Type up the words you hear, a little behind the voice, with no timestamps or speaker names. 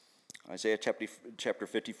Isaiah chapter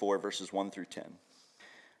 54, verses 1 through 10.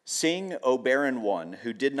 Sing, O barren one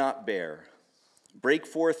who did not bear. Break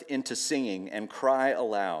forth into singing and cry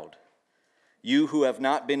aloud. You who have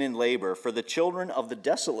not been in labor, for the children of the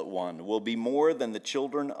desolate one will be more than the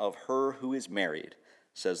children of her who is married,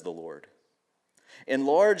 says the Lord.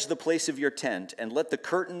 Enlarge the place of your tent, and let the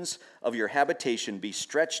curtains of your habitation be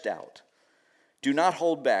stretched out. Do not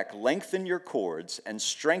hold back, lengthen your cords, and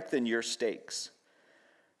strengthen your stakes.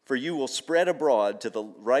 For you will spread abroad to the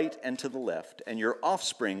right and to the left, and your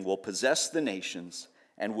offspring will possess the nations,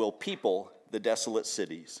 and will people the desolate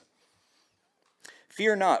cities.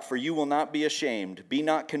 Fear not, for you will not be ashamed. Be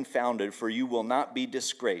not confounded, for you will not be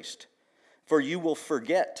disgraced. For you will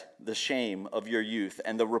forget the shame of your youth,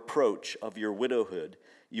 and the reproach of your widowhood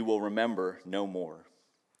you will remember no more.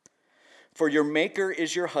 For your Maker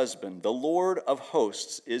is your husband, the Lord of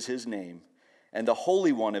hosts is his name, and the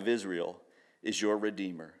Holy One of Israel is your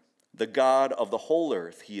Redeemer. The God of the whole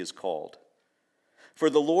earth he is called. For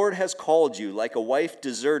the Lord has called you like a wife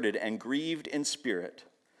deserted and grieved in spirit,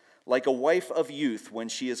 like a wife of youth when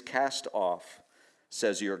she is cast off,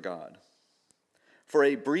 says your God. For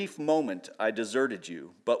a brief moment I deserted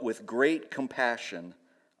you, but with great compassion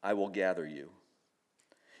I will gather you.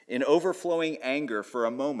 In overflowing anger for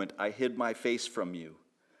a moment I hid my face from you,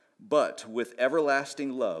 but with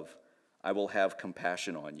everlasting love I will have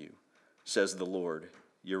compassion on you, says the Lord,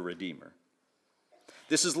 your Redeemer.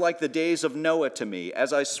 This is like the days of Noah to me,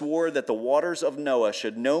 as I swore that the waters of Noah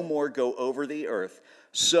should no more go over the earth.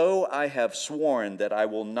 So I have sworn that I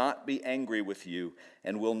will not be angry with you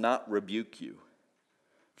and will not rebuke you.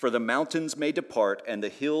 For the mountains may depart and the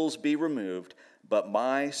hills be removed, but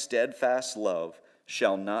my steadfast love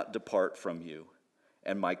shall not depart from you,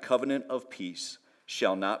 and my covenant of peace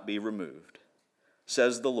shall not be removed,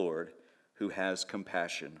 says the Lord, who has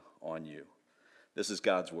compassion on you. This is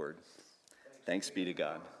God's word. Thanks be to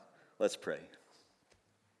God. Let's pray.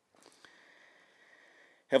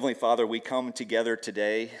 Heavenly Father, we come together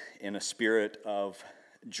today in a spirit of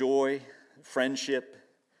joy, friendship,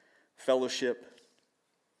 fellowship,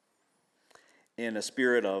 in a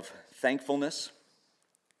spirit of thankfulness.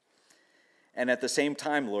 And at the same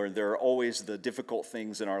time, Lord, there are always the difficult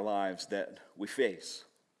things in our lives that we face.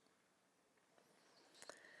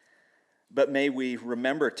 But may we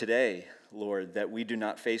remember today, Lord, that we do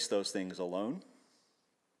not face those things alone,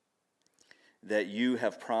 that you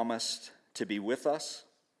have promised to be with us,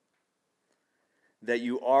 that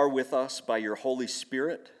you are with us by your Holy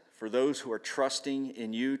Spirit for those who are trusting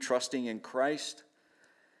in you, trusting in Christ,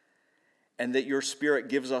 and that your Spirit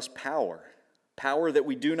gives us power that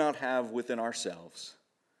we do not have within ourselves,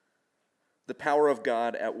 the power of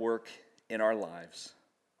God at work in our lives,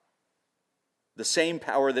 the same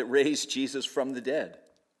power that raised Jesus from the dead.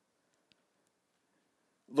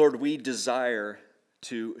 Lord, we desire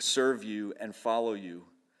to serve you and follow you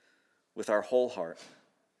with our whole heart.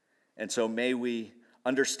 And so may we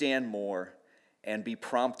understand more and be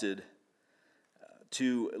prompted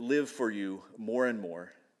to live for you more and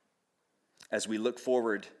more as we look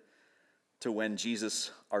forward to when Jesus,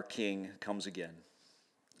 our King, comes again.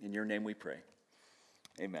 In your name we pray.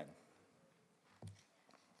 Amen.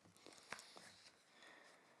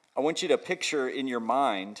 I want you to picture in your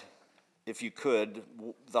mind, if you could,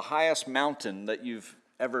 the highest mountain that you've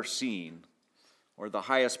ever seen, or the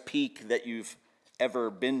highest peak that you've ever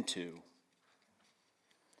been to.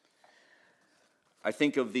 I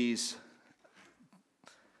think of these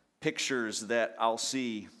pictures that I'll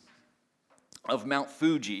see of Mount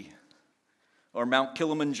Fuji, or Mount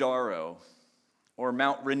Kilimanjaro, or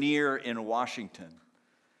Mount Rainier in Washington,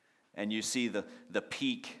 and you see the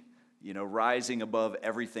peak, rising above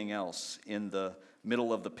everything else in the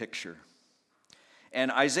middle of the picture. And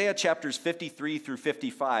Isaiah chapters 53 through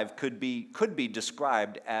 55 could be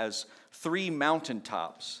described as three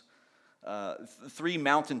mountaintops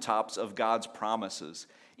of God's promises.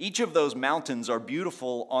 Each of those mountains are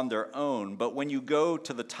beautiful on their own, but when you go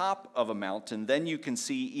to the top of a mountain, then you can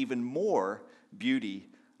see even more beauty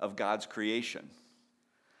of God's creation.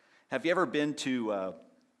 Have you ever been to a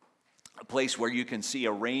place where you can see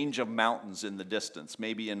a range of mountains in the distance,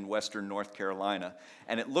 maybe in western North Carolina,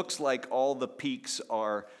 and it looks like all the peaks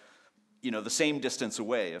are, the same distance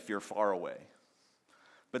away if you're far away.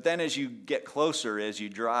 But then as you get closer, as you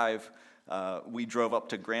drive, we drove up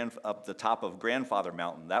the top of Grandfather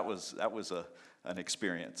Mountain. That was an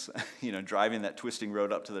experience, driving that twisting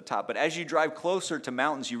road up to the top. But as you drive closer to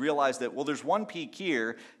mountains, you realize that, there's one peak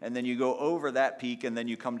here, and then you go over that peak, and then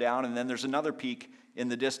you come down, and then there's another peak in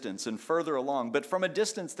the distance and further along. But from a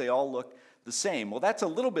distance, they all look the same. Well, that's a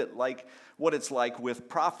little bit like what it's like with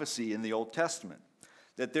prophecy in the Old Testament.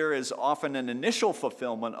 that there is often an initial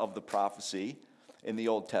fulfillment of the prophecy in the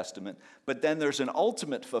Old Testament, but then there's an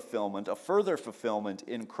ultimate fulfillment, a further fulfillment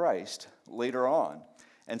in Christ later on.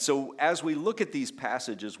 And so as we look at these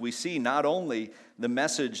passages, we see not only the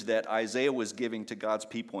message that Isaiah was giving to God's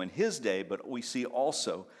people in his day, but we see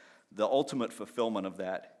also the ultimate fulfillment of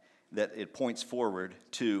that it points forward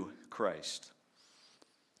to Christ.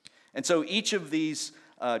 And so each of these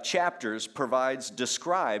chapters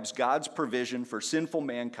describes God's provision for sinful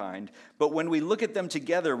mankind, but when we look at them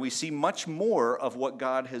together, we see much more of what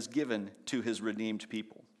God has given to his redeemed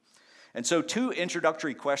people. And so 2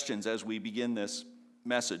 introductory questions as we begin this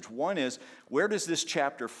message. One is, where does this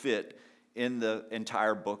chapter fit in the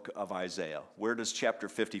entire book of Isaiah? Where does chapter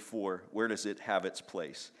 54, where does it have its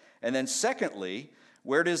place? And then secondly,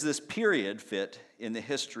 where does this period fit in the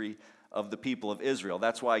history of the people of Israel?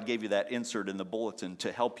 That's why I gave you that insert in the bulletin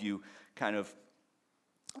to help you kind of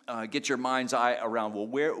get your mind's eye around, well,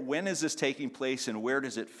 when is this taking place and where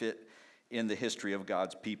does it fit in the history of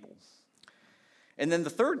God's people? And then the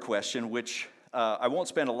third question, which I won't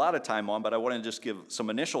spend a lot of time on, but I want to just give some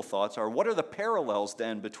initial thoughts, are what are the parallels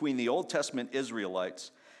then between the Old Testament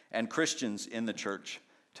Israelites and Christians in the church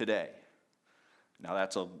today? Now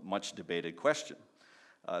that's a much debated question.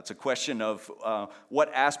 It's a question of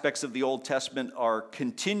what aspects of the Old Testament are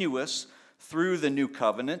continuous through the New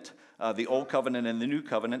Covenant, the Old Covenant and the New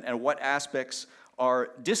Covenant, and what aspects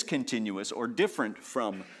are discontinuous or different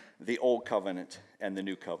from the Old Covenant and the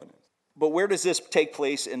New Covenant. But where does this take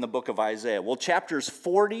place in the book of Isaiah? Well, chapters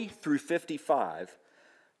 40 through 55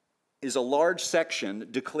 is a large section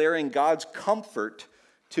declaring God's comfort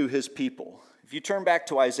to his people. If you turn back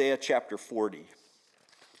to Isaiah chapter 40,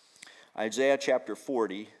 Isaiah chapter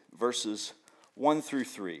 40, verses 1 through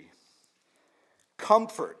 3.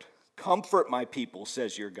 Comfort, comfort my people,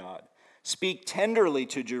 says your God. Speak tenderly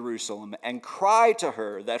to Jerusalem and cry to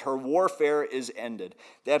her that her warfare is ended,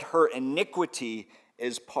 that her iniquity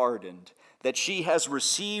is pardoned, that she has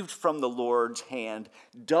received from the Lord's hand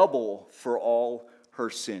double for all her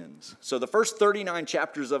sins. So the first 39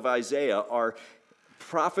 chapters of Isaiah are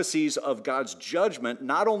prophecies of God's judgment,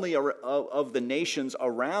 not only of the nations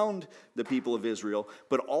around the people of Israel,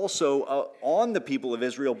 but also on the people of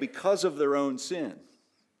Israel because of their own sin.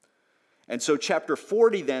 And so chapter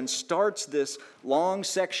 40 then starts this long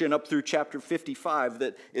section up through chapter 55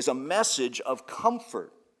 that is a message of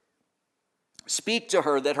comfort. Speak to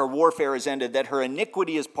her that her warfare is ended, that her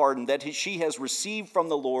iniquity is pardoned, that she has received from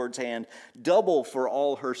the Lord's hand double for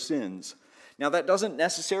all her sins. Now that doesn't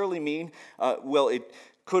necessarily mean, it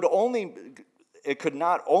could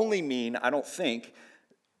not only mean, I don't think,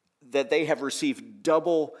 that they have received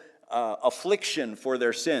double affliction for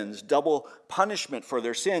their sins, double punishment for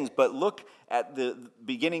their sins, but look at the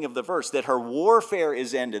beginning of the verse, that her warfare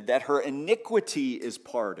is ended, that her iniquity is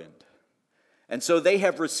pardoned. And so they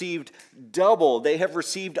have received double, they have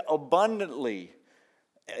received abundantly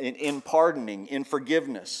in pardoning, in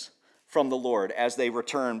forgiveness from the Lord as they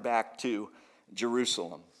return back to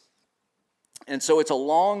Jerusalem. And so it's a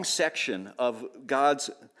long section of God's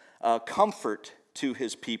comfort to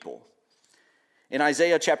his people. In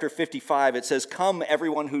Isaiah chapter 55, it says, "Come,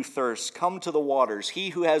 everyone who thirsts, come to the waters. He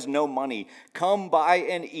who has no money, come buy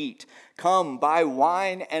and eat. Come, buy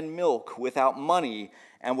wine and milk without money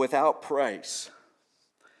and without price."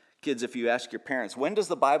 Kids, if you ask your parents, when does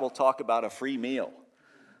the Bible talk about a free meal?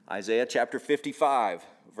 Isaiah chapter 55,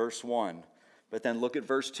 verse 1. But then look at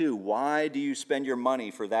verse 2. "Why do you spend your money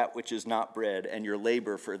for that which is not bread, and your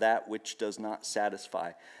labor for that which does not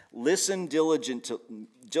satisfy? Listen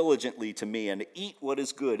diligently to me, and eat what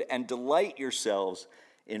is good, and delight yourselves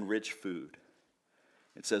in rich food."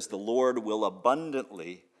 It says, "The Lord will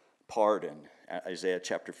abundantly pardon," Isaiah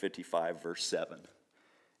chapter 55, verse 7.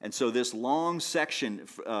 And so this long section,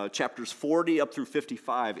 chapters 40 up through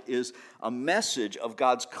 55, is a message of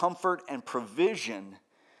God's comfort and provision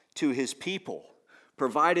to his people,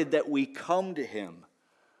 provided that we come to him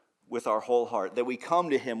with our whole heart, that we come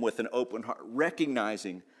to him with an open heart,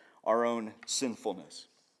 recognizing our own sinfulness.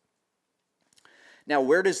 Now,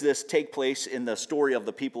 where does this take place in the story of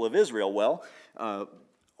the people of Israel? Well,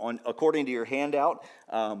 according to your handout,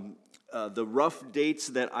 the rough dates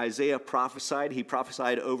that Isaiah prophesied, he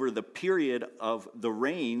prophesied over the period of the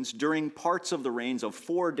reigns, during parts of the reigns of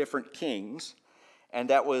 4 different kings, and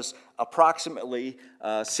that was approximately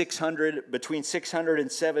between 600 and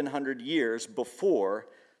 700 years before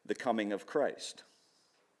the coming of Christ.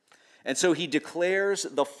 And so he declares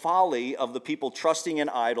the folly of the people trusting in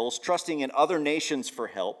idols, trusting in other nations for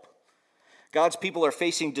help. God's people are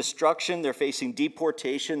facing destruction, they're facing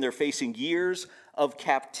deportation, they're facing years of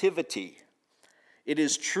captivity. It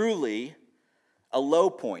is truly a low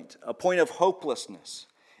point, a point of hopelessness.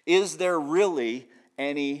 Is there really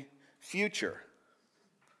any future?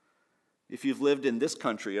 If you've lived in this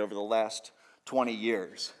country over the last 20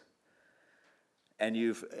 years, and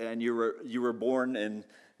you were born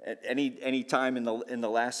at any time in the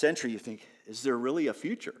last century, you think, is there really a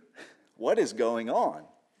future? What is going on?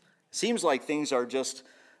 Seems like things are just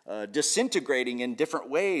disintegrating in different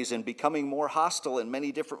ways and becoming more hostile in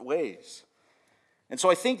many different ways. And so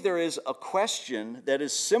I think there is a question that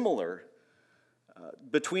is similar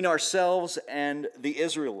between ourselves and the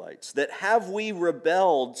Israelites, that have we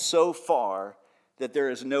rebelled so far that there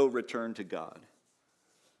is no return to God?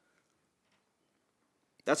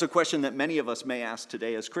 That's a question that many of us may ask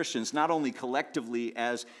today as Christians, not only collectively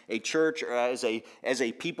as a church or as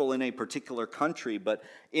a people in a particular country, but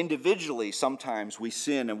individually sometimes we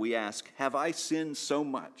sin and we ask, have I sinned so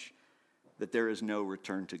much that there is no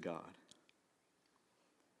return to God?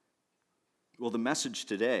 Well, the message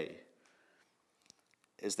today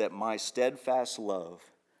is that my steadfast love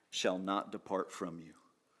shall not depart from you,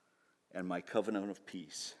 and my covenant of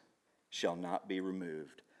peace shall not be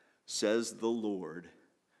removed, says the Lord,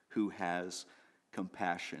 who has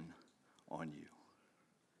compassion on you.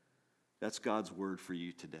 That's God's word for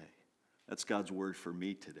you today. That's God's word for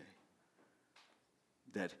me today.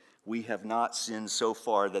 That we have not sinned so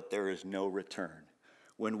far that there is no return.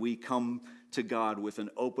 When we come to God with an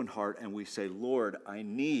open heart and we say, Lord, I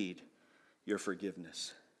need your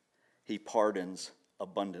forgiveness, he pardons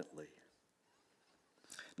abundantly.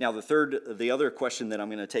 Now, the other question that I'm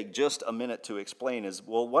going to take just a minute to explain is,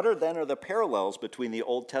 well, what are the parallels between the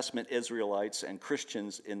Old Testament Israelites and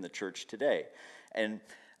Christians in the church today? And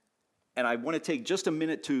I want to take just a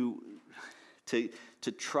minute to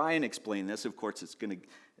try and explain this. Of course, it's going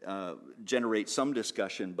to generate some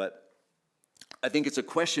discussion, but I think it's a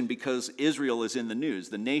question because Israel is in the news.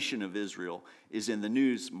 The nation of Israel is in the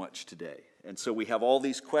news much today. And so we have all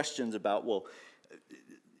these questions about, well,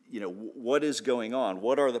 what is going on?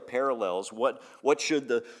 What are the parallels? What should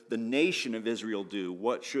the nation of Israel do?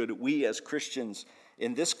 What should we as Christians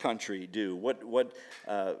in this country do? What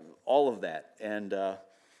all of that. And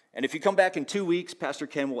if you come back in 2 weeks, Pastor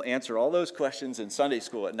Ken will answer all those questions in Sunday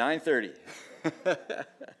school at 9:30.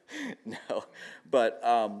 No,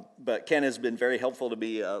 but Ken has been very helpful to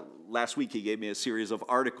me. Last week he gave me a series of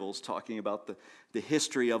articles talking about the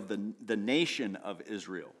history of the nation of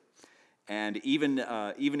Israel. And even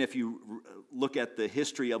if you look at the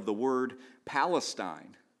history of the word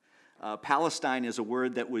Palestine, Palestine is a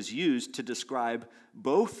word that was used to describe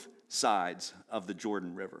both sides of the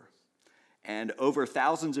Jordan River. And over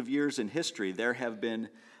thousands of years in history, there have been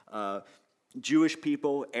Jewish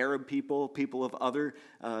people, Arab people, people of other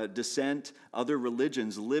descent, other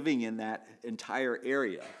religions living in that entire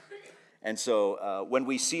area. And so when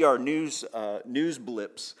we see our news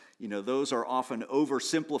blips, those are often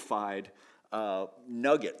oversimplified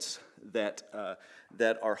nuggets that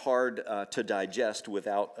are hard to digest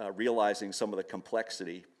without realizing some of the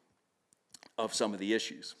complexity of some of the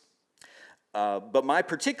issues. But my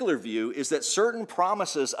particular view is that certain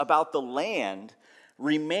promises about the land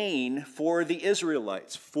remain for the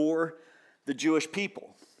Israelites, for the Jewish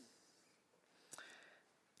people.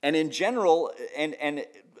 And in general,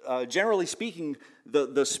 generally speaking,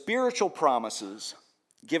 the spiritual promises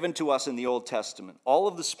given to us in the Old Testament, all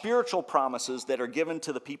of the spiritual promises that are given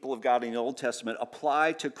to the people of God in the Old Testament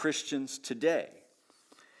apply to Christians today.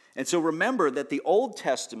 And so remember that the Old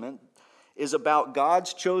Testament is about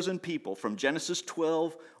God's chosen people. From Genesis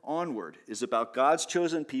 12 onward is about God's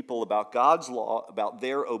chosen people, about God's law, about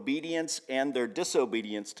their obedience and their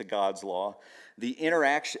disobedience to God's law, the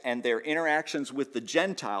interaction and their interactions with the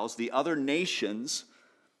Gentiles, the other nations,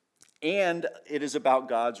 and it is about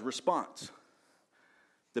God's response.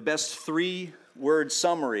 The best three-word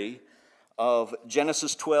summary of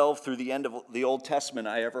Genesis 12 through the end of the Old Testament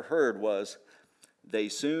I ever heard was, they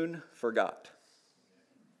soon forgot.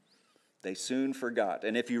 They soon forgot.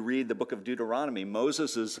 And if you read the book of Deuteronomy,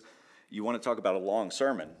 you want to talk about a long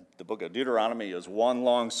sermon. The book of Deuteronomy is one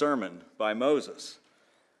long sermon by Moses.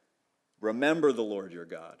 Remember the Lord your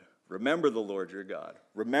God. Remember the Lord your God.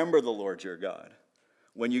 Remember the Lord your God.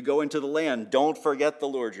 When you go into the land, don't forget the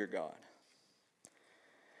Lord your God.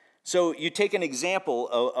 So you take an example,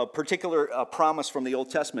 a particular promise from the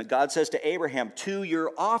Old Testament. God says to Abraham, to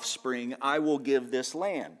your offspring I will give this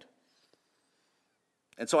land.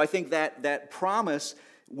 And so I think that promise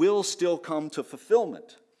will still come to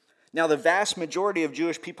fulfillment. Now, the vast majority of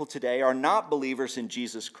Jewish people today are not believers in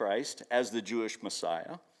Jesus Christ as the Jewish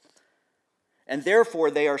Messiah. And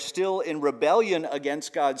therefore, they are still in rebellion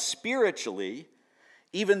against God spiritually,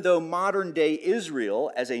 even though modern-day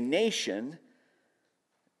Israel as a nation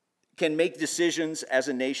can make decisions as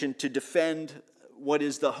a nation to defend what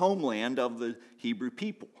is the homeland of the Hebrew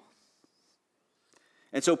people.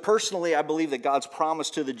 And so personally, I believe that God's promise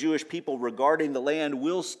to the Jewish people regarding the land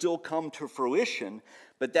will still come to fruition,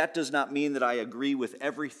 but that does not mean that I agree with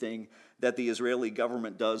everything that the Israeli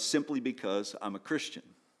government does simply because I'm a Christian.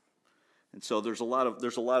 And so there's a lot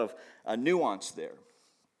of nuance there.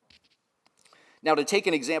 Now, to take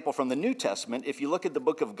an example from the New Testament, if you look at the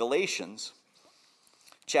book of Galatians,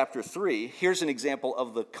 chapter 3, here's an example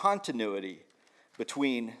of the continuity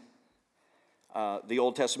between the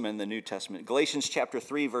Old Testament and the New Testament. Galatians chapter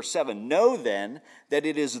 3, verse 7, "Know then that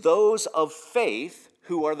it is those of faith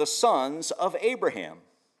who are the sons of Abraham.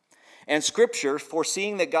 And Scripture,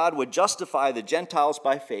 foreseeing that God would justify the Gentiles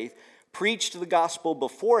by faith, preached the gospel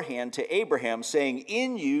beforehand to Abraham, saying,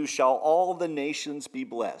 'In you shall all the nations be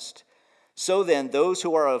blessed.' So then, those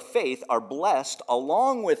who are of faith are blessed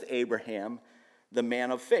along with Abraham, the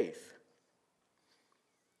man of faith."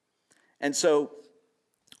 And so,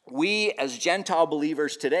 we as Gentile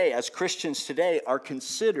believers today, as Christians today, are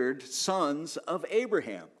considered sons of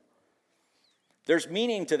Abraham. There's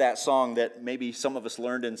meaning to that song that maybe some of us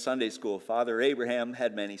learned in Sunday school. Father Abraham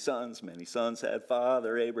had many sons had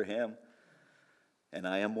Father Abraham, and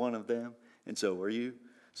I am one of them, and so are you.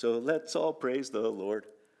 So let's all praise the Lord.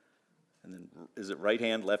 And then, is it right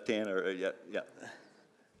hand, left hand, or yeah.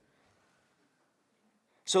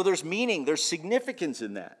 So there's meaning, there's significance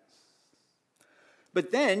in that.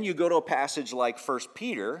 But then you go to a passage like 1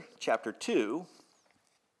 Peter chapter 2,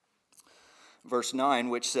 verse 9,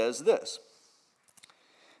 which says this,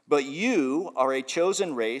 "But you are a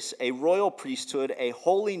chosen race, a royal priesthood, a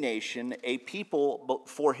holy nation, a people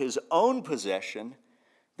for his own possession,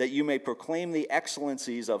 that you may proclaim the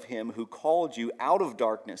excellencies of him who called you out of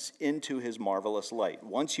darkness into his marvelous light."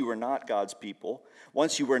 Once you were not God's people.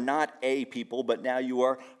 Once you were not a people, but now you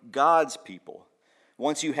are God's people.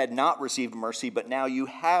 Once you had not received mercy, but now you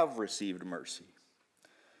have received mercy.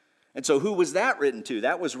 And so who was that written to?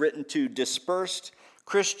 That was written to dispersed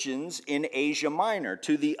Christians in Asia Minor,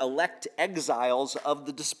 to the elect exiles of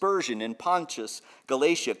the dispersion in Pontus,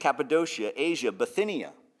 Galatia, Cappadocia, Asia,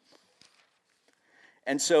 Bithynia.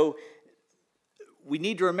 And so we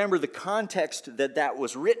need to remember the context that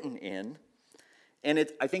was written in,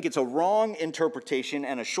 and I think it's a wrong interpretation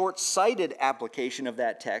and a short-sighted application of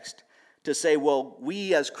that text to say, well,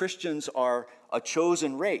 we as Christians are a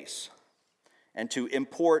chosen race, and to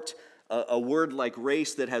import a word like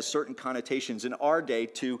race that has certain connotations in our day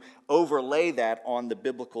to overlay that on the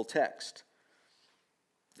biblical text.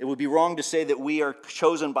 It would be wrong to say that we are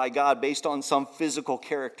chosen by God based on some physical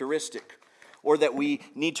characteristic, or that we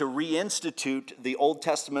need to reinstitute the Old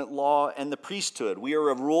Testament law and the priesthood. We are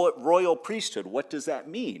a royal priesthood. What does that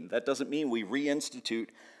mean? That doesn't mean we reinstitute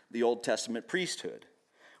the Old Testament priesthood.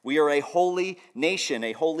 We are a holy nation,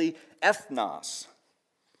 a holy ethnos,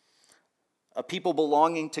 a people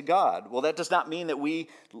belonging to God. Well, that does not mean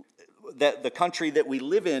that the country that we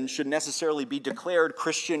live in should necessarily be declared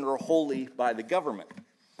Christian or holy by the government.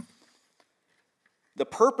 The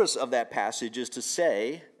purpose of that passage is to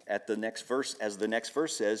say, at the next verse, as the next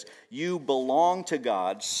verse says, you belong to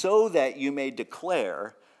God so that you may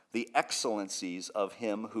declare the excellencies of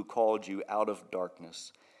him who called you out of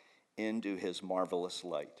darkness into his marvelous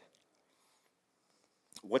light.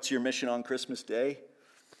 What's your mission on Christmas Day?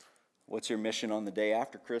 What's your mission on the day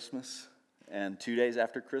after Christmas and 2 days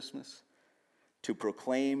after Christmas? To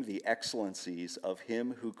proclaim the excellencies of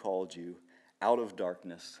him who called you out of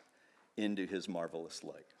darkness into his marvelous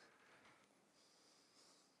light.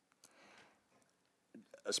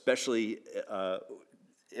 Especially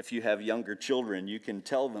if you have younger children, you can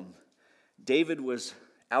tell them, David was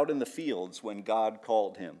out in the fields when God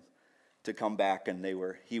called him to come back, and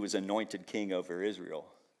he was anointed king over Israel.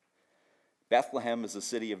 Bethlehem is the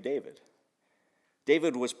city of David.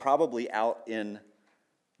 David was probably out in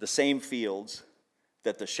the same fields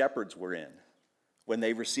that the shepherds were in when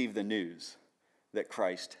they received the news that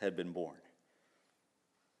Christ had been born.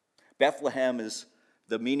 Bethlehem is,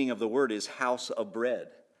 the meaning of the word is house of bread.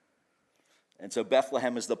 And so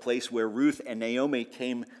Bethlehem is the place where Ruth and Naomi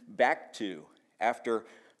came back to after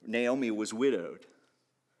Naomi was widowed.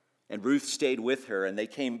 And Ruth stayed with her, and they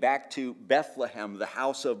came back to Bethlehem, the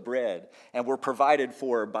house of bread, and were provided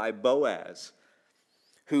for by Boaz,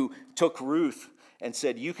 who took Ruth and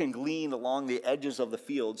said, you can glean along the edges of the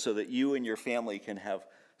field so that you and your family can have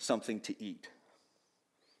something to eat.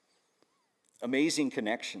 Amazing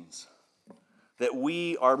connections. That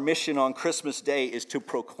our mission on Christmas Day is to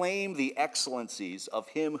proclaim the excellencies of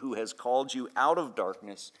him who has called you out of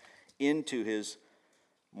darkness into his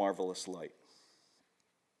marvelous light.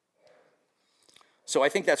 So I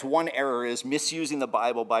think that's one error, is misusing the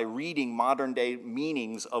Bible by reading modern day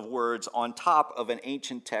meanings of words on top of an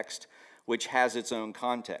ancient text which has its own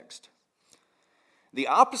context. The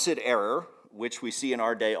opposite error, which we see in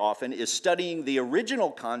our day often, is studying the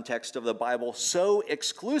original context of the Bible so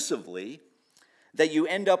exclusively that you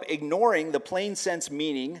end up ignoring the plain sense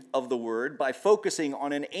meaning of the word by focusing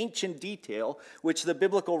on an ancient detail which the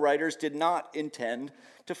biblical writers did not intend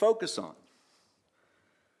to focus on.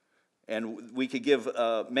 And we could give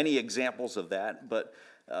many examples of that, but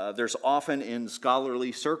there's often in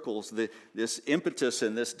scholarly circles this impetus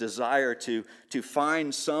and this desire to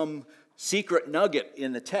find some secret nugget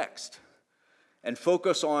in the text and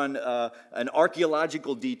focus on an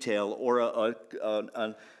archaeological detail or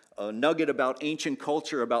a nugget about ancient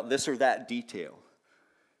culture, about this or that detail,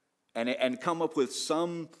 and come up with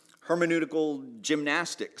some hermeneutical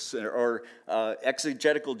gymnastics or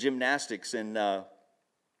exegetical gymnastics and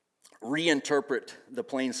reinterpret the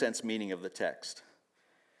plain sense meaning of the text.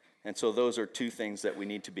 And so those are two things that we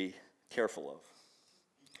need to be careful of.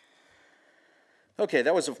 Okay,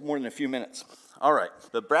 that was more than a few minutes. All right,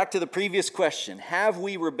 but back to the previous question. Have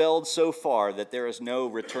we rebelled so far that there is no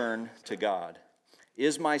return to God?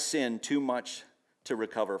 Is my sin too much to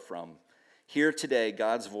recover from? Hear today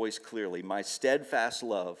God's voice clearly. My steadfast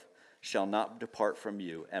love shall not depart from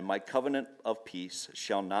you, and my covenant of peace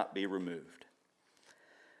shall not be removed.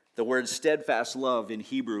 The word steadfast love in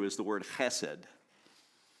Hebrew is the word chesed.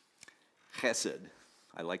 Chesed.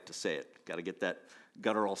 I like to say it. Got to get that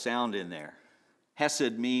guttural sound in there.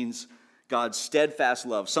 Hesed means God's steadfast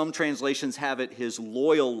love. Some translations have it his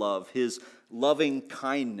loyal love, his loving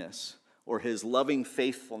kindness, or his loving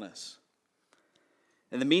faithfulness.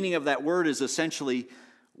 And the meaning of that word is essentially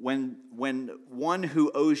when one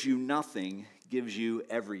who owes you nothing gives you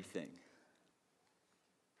everything.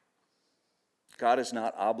 God is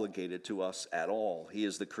not obligated to us at all. He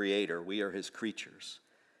is the creator. We are his creatures.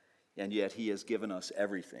 And yet he has given us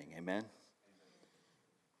everything. Amen?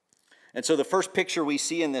 And so the first picture we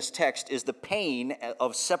see in this text is the pain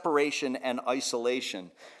of separation and isolation.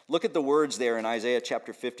 Look at the words there in Isaiah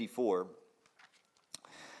chapter 54.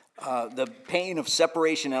 The pain of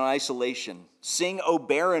separation and isolation. Sing, O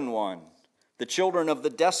barren one, the children of the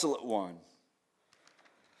desolate one.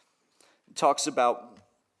 It talks about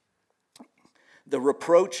the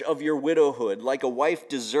reproach of your widowhood, like a wife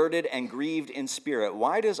deserted and grieved in spirit.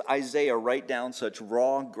 Why does Isaiah write down such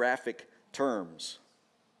raw, graphic terms?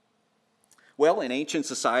 Well, in ancient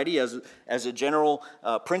society, as a general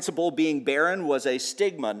principle, being barren was a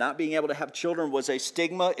stigma. Not being able to have children was a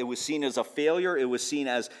stigma. It was seen as a failure. It was seen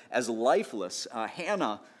as lifeless.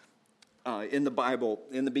 Hannah, in the Bible,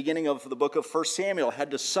 in the beginning of the book of 1 Samuel,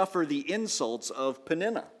 had to suffer the insults of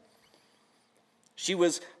Peninnah. She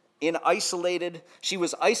was isolated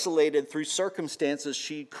through circumstances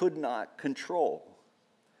she could not control.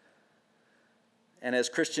 And as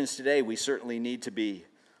Christians today, we certainly need to be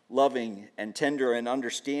loving and tender and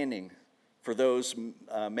understanding for those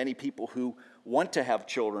many people who want to have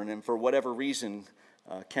children and for whatever reason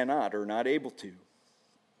cannot or not able to.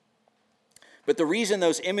 But the reason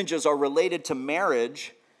those images are related to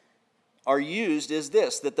marriage are used is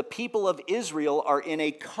this, that the people of Israel are in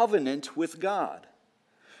a covenant with God.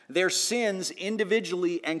 Their sins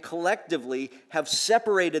individually and collectively have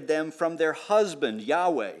separated them from their husband,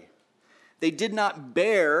 Yahweh. They did not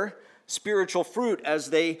bear spiritual fruit as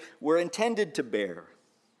they were intended to bear.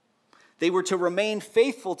 They were to remain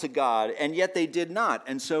faithful to God, and yet they did not.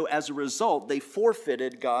 And so as a result, they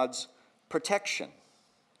forfeited God's protection.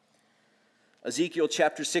 Ezekiel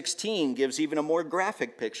chapter 16 gives even a more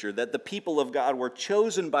graphic picture that the people of God were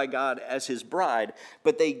chosen by God as his bride,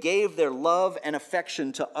 but they gave their love and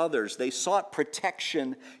affection to others. They sought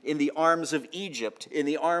protection in the arms of Egypt, in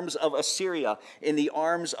the arms of Assyria, in the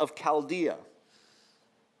arms of Chaldea.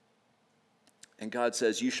 And God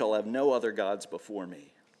says, you shall have no other gods before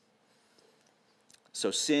me.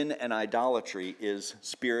 So sin and idolatry is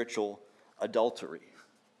spiritual adultery.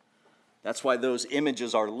 That's why those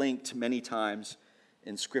images are linked many times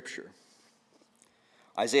in Scripture.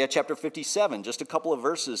 Isaiah chapter 57, just a couple of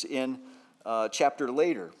verses in a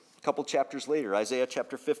couple chapters later, Isaiah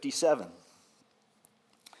chapter 57.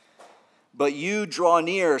 But you draw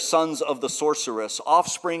near, sons of the sorceress,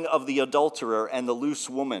 offspring of the adulterer and the loose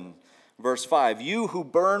woman. Verse 5, you who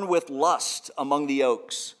burn with lust among the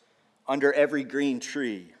oaks, under every green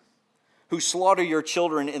tree, who slaughter your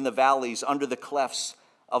children in the valleys, under the clefts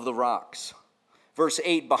of the rocks. Verse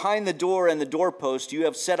 8, behind the door and the doorpost you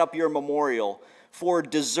have set up your memorial. For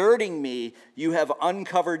deserting me, you have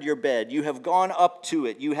uncovered your bed. You have gone up to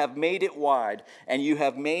it. You have made it wide, and you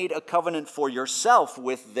have made a covenant for yourself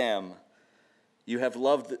with them, You have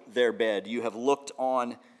loved their bed. You have looked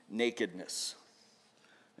on nakedness.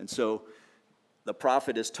 And so the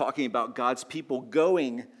prophet is talking about God's people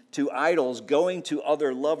going to idols, going to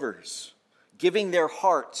other lovers, giving their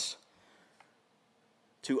hearts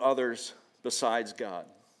to others besides God.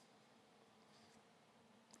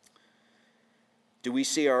 Do we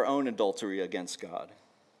see our own adultery against God?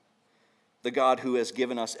 The God who has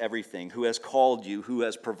given us everything, who has called you, who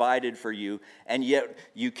has provided for you, and yet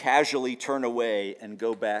you casually turn away and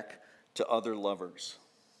go back to other lovers,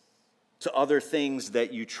 to other things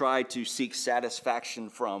that you try to seek satisfaction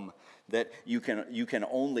from that you can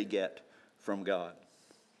only get from God.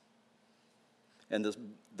 And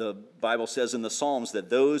the Bible says in the Psalms that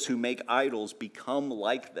those who make idols become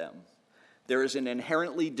like them. There is an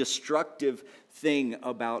inherently destructive thing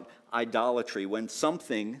about idolatry when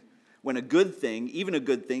a good thing, even a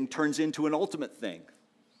good thing, turns into an ultimate thing.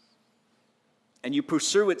 And you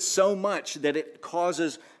pursue it so much that it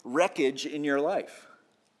causes wreckage in your life.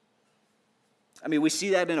 I mean, we see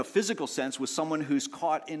that in a physical sense with someone who's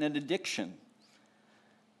caught in an addiction.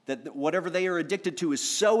 That whatever they are addicted to is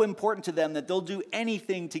so important to them that they'll do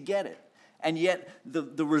anything to get it. And yet,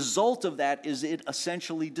 the result of that is it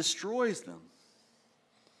essentially destroys them.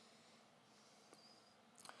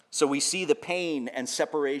 So we see the pain and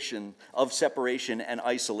separation and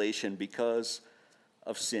isolation because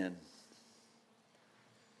of sin.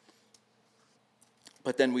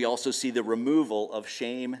 But then we also see the removal of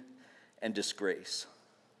shame and disgrace.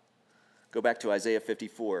 Go back to Isaiah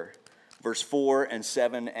 54, verse 4 and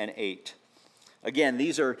 7 and 8. Again,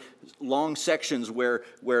 these are long sections where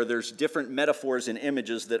there's different metaphors and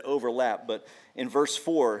images that overlap. But in verse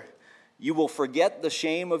 4, you will forget the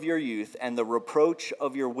shame of your youth, and the reproach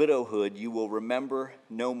of your widowhood you will remember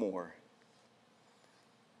no more.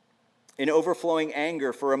 In overflowing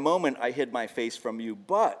anger, for a moment I hid my face from you,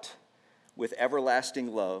 but with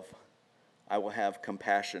everlasting love I will have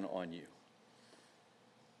compassion on you.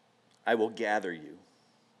 I will gather you.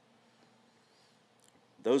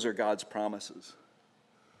 Those are God's promises.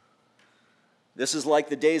 This is like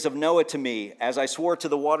the days of Noah to me, as I swore to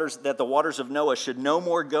the waters that the waters of Noah should no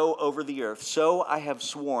more go over the earth. So I have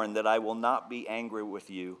sworn that I will not be angry with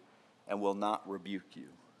you and will not rebuke you.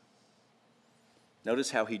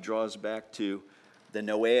 Notice how he draws back to the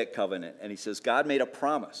Noahic covenant, and he says God made a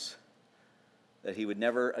promise that he would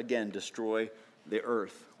never again destroy the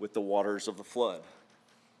earth with the waters of the flood.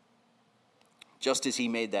 Just as he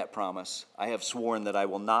made that promise, I have sworn that I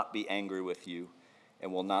will not be angry with you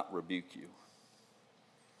and will not rebuke you.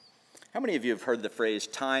 How many of you have heard the phrase,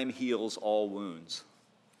 time heals all wounds?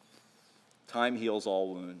 Time heals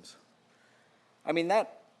all wounds. I mean,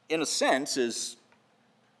 that, in a sense, is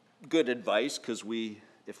good advice because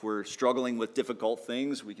if we're struggling with difficult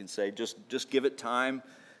things, we can say, just give it time.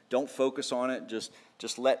 Don't focus on it.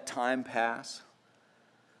 Just let time pass.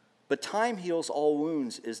 But time heals all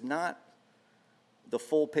wounds is not the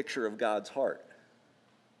full picture of God's heart.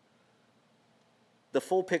 The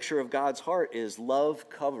full picture of God's heart is love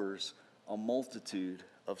covers a multitude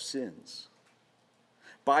of sins.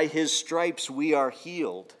 By his stripes we are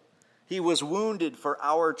healed. He was wounded for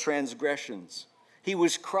our transgressions. He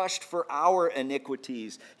was crushed for our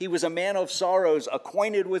iniquities. He was a man of sorrows,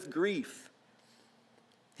 acquainted with grief.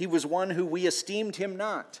 He was one who we esteemed him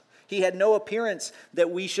not. He had no appearance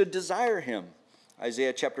that we should desire him.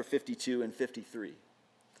 Isaiah chapter 52 and 53.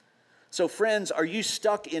 So friends, are you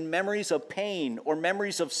stuck in memories of pain or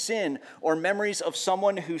memories of sin or memories of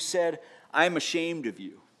someone who said, I'm ashamed of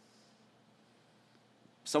you?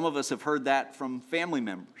 Some of us have heard that from family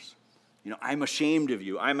members. I'm ashamed of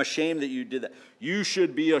you. I'm ashamed that you did that. You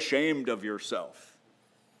should be ashamed of yourself.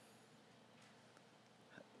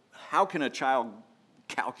 How can a child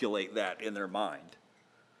calculate that in their mind?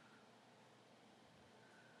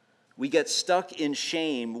 We get stuck in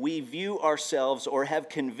shame. We view ourselves or have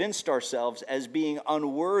convinced ourselves as being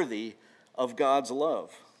unworthy of God's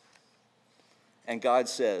love. And God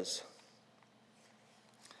says,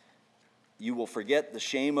 you will forget the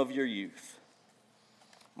shame of your youth.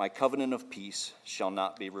 My covenant of peace shall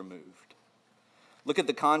not be removed. Look at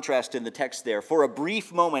the contrast in the text there. For a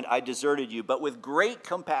brief moment I deserted you, but with great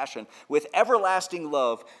compassion, with everlasting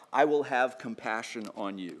love, I will have compassion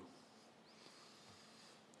on you.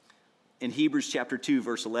 In Hebrews chapter 2,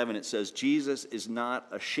 verse 11, it says, Jesus is not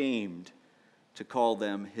ashamed to call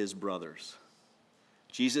them his brothers.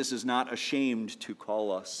 Jesus is not ashamed to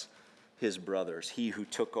call us his brothers, he who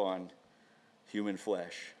took on human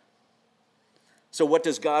flesh. So what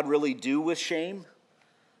does God really do with shame?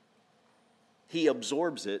 He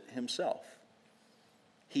absorbs it himself.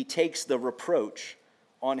 He takes the reproach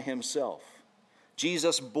on himself.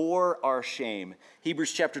 Jesus bore our shame.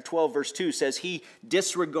 Hebrews chapter 12, verse 2 says, he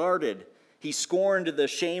disregarded, he scorned the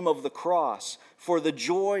shame of the cross for the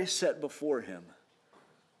joy set before him.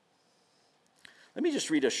 Let me just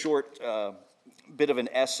read a short bit of an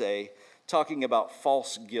essay talking about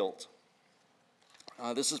false guilt.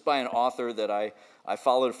 This is by an author that I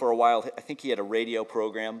followed for a while. I think he had a radio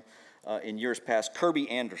program in years past, Kirby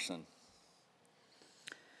Anderson.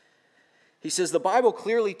 He says, the Bible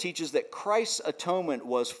clearly teaches that Christ's atonement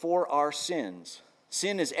was for our sins.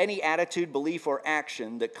 Sin is any attitude, belief, or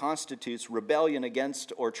action that constitutes rebellion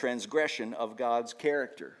against or transgression of God's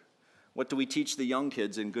character. What do we teach the young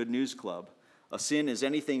kids in Good News Club? A sin is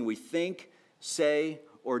anything we think, say,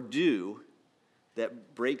 or do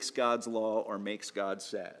that breaks God's law or makes God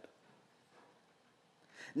sad.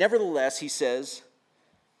 Nevertheless, he says,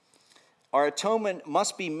 our atonement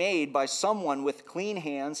must be made by someone with clean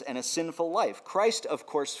hands and a sinful life. Christ, of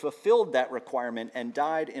course, fulfilled that requirement and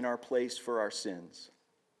died in our place for our sins.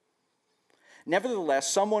 Nevertheless,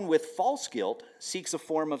 someone with false guilt seeks a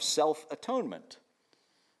form of self-atonement.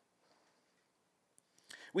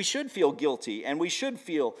 We should feel guilty, and we should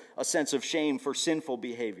feel a sense of shame for sinful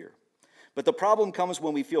behavior. But the problem comes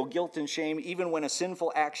when we feel guilt and shame even when a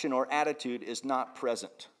sinful action or attitude is not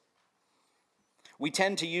present. We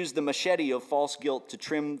tend to use the machete of false guilt to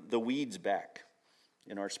trim the weeds back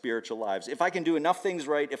in our spiritual lives. If I can do enough things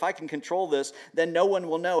right, if I can control this, then no one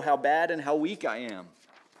will know how bad and how weak I am.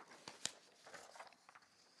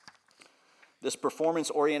 This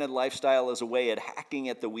performance-oriented lifestyle is a way at hacking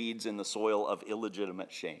at the weeds in the soil of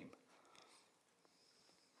illegitimate shame.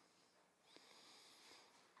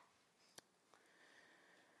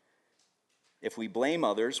 If we blame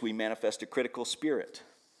others, we manifest a critical spirit.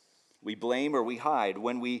 We blame or we hide.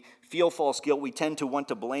 When we feel false guilt, we tend to want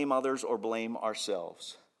to blame others or blame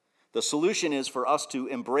ourselves. The solution is for us to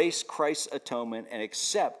embrace Christ's atonement and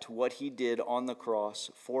accept what he did on the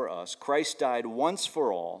cross for us. Christ died once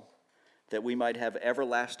for all that we might have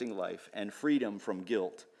everlasting life and freedom from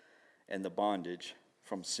guilt and the bondage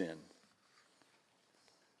from sin.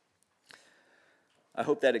 I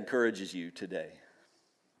hope that encourages you today,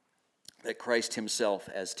 that Christ himself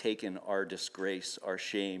has taken our disgrace, our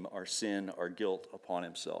shame, our sin, our guilt upon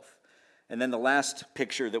himself. And then the last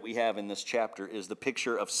picture that we have in this chapter is the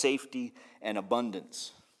picture of safety and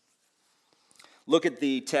abundance. Look at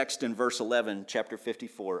the text in verse 11, chapter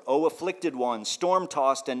 54. O afflicted one,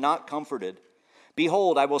 storm-tossed and not comforted,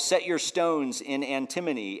 behold, I will set your stones in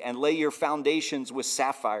antimony and lay your foundations with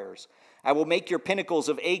sapphires. I will make your pinnacles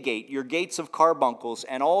of agate, your gates of carbuncles,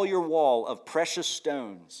 and all your wall of precious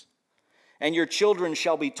stones. And your children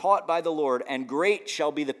shall be taught by the Lord, and great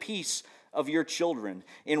shall be the peace of your children.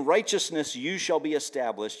 In righteousness you shall be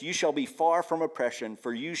established. You shall be far from oppression,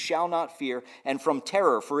 for you shall not fear, and from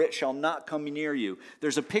terror, for it shall not come near you.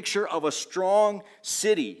 There's a picture of a strong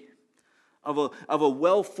city, of a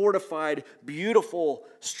well-fortified, beautiful,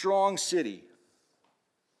 strong city.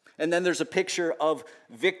 And then there's a picture of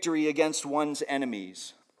victory against one's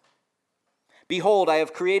enemies. Behold, I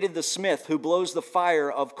have created the smith who blows the fire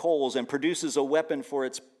of coals and produces a weapon for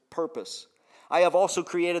its purpose. I have also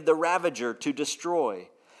created the ravager to destroy.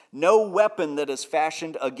 No weapon that is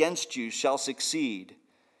fashioned against you shall succeed,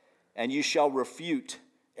 and you shall refute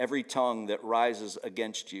every tongue that rises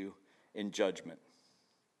against you in judgment.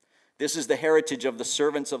 This is the heritage of the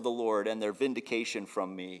servants of the Lord, and their vindication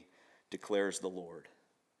from me, declares the Lord.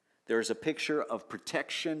 There is a picture of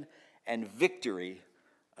protection and victory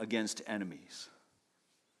against enemies.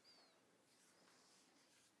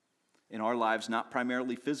 In our lives, not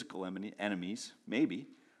primarily physical enemies, maybe,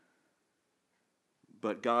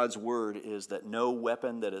 but God's word is that no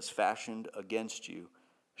weapon that is fashioned against you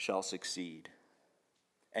shall succeed,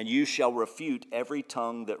 and you shall refute every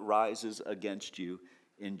tongue that rises against you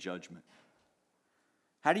in judgment.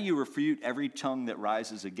 How do you refute every tongue that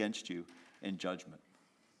rises against you in judgment?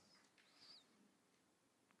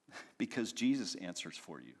 Because Jesus answers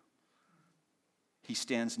for you. He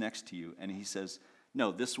stands next to you and he says,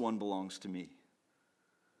 no, this one belongs to me.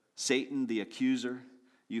 Satan, the accuser,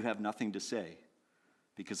 you have nothing to say,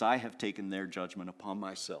 because I have taken their judgment upon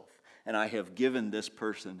myself, and I have given this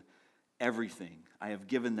person everything. I have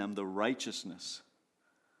given them the righteousness,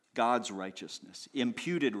 God's righteousness,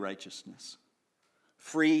 imputed righteousness,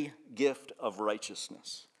 free gift of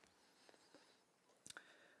righteousness.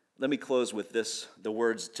 Let me close with this, the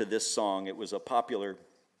words to this song. It was a popular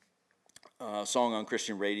song on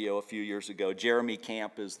Christian radio a few years ago. Jeremy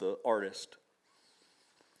Camp is the artist.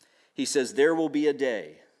 He says, there will be a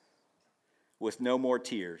day with no more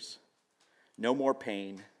tears, no more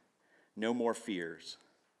pain, no more fears.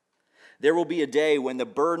 There will be a day when the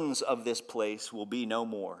burdens of this place will be no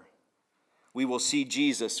more. We will see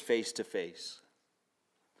Jesus face to face.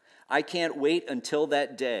 I can't wait until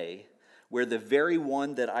that day where the very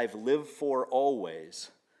one that I've lived for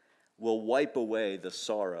always will wipe away the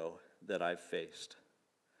sorrow that I've faced.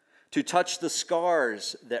 To touch the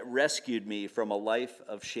scars that rescued me from a life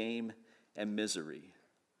of shame and misery.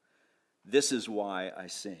 This is why I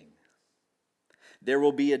sing. There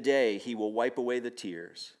will be a day he will wipe away the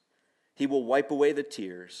tears. He will wipe away the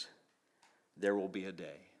tears. There will be a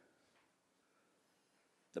day.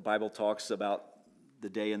 The Bible talks about the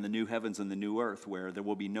day in the new heavens and the new earth where there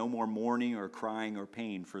will be no more mourning or crying or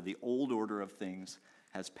pain, for the old order of things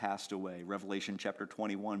has passed away. Revelation chapter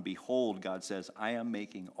 21, behold, God says, I am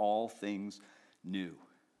making all things new.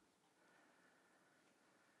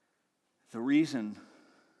 The reason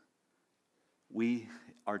we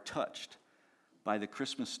are touched by the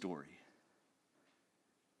Christmas story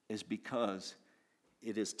is because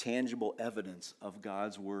it is tangible evidence of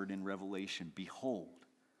God's word in Revelation. Behold,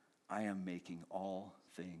 I am making all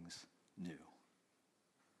things new.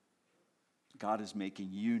 God is making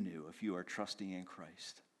you new if you are trusting in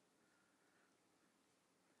Christ.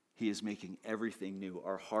 He is making everything new.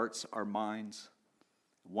 Our hearts, our minds.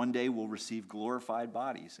 One day we'll receive glorified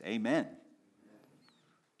bodies. Amen.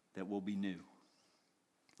 That will be new.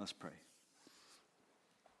 Let's pray.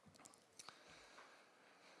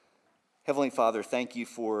 Heavenly Father, thank you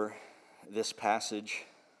for this passage.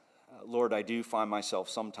 Lord, I do find myself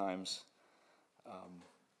sometimes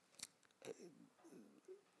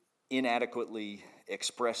inadequately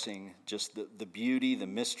expressing just the beauty, the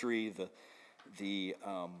mystery, the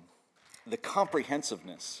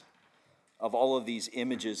comprehensiveness of all of these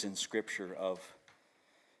images in Scripture of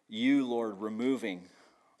you, Lord, removing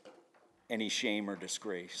any shame or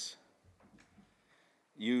disgrace.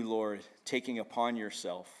 You, Lord, taking upon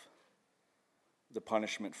yourself the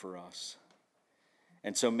punishment for us.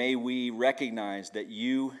 And so may we recognize that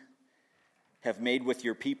you have made with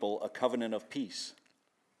your people a covenant of peace.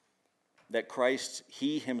 That Christ,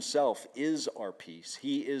 he himself, is our peace.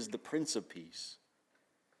 He is the Prince of Peace.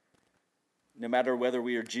 No matter whether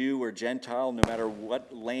we are Jew or Gentile, no matter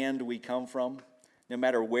what land we come from, no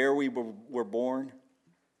matter where we were born,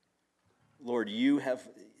 Lord, you have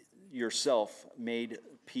yourself made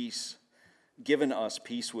peace, given us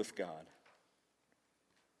peace with God.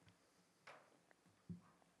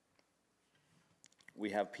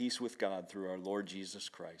 We have peace with God through our Lord Jesus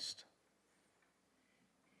Christ.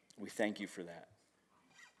 We thank you for that.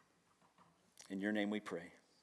 In your name we pray.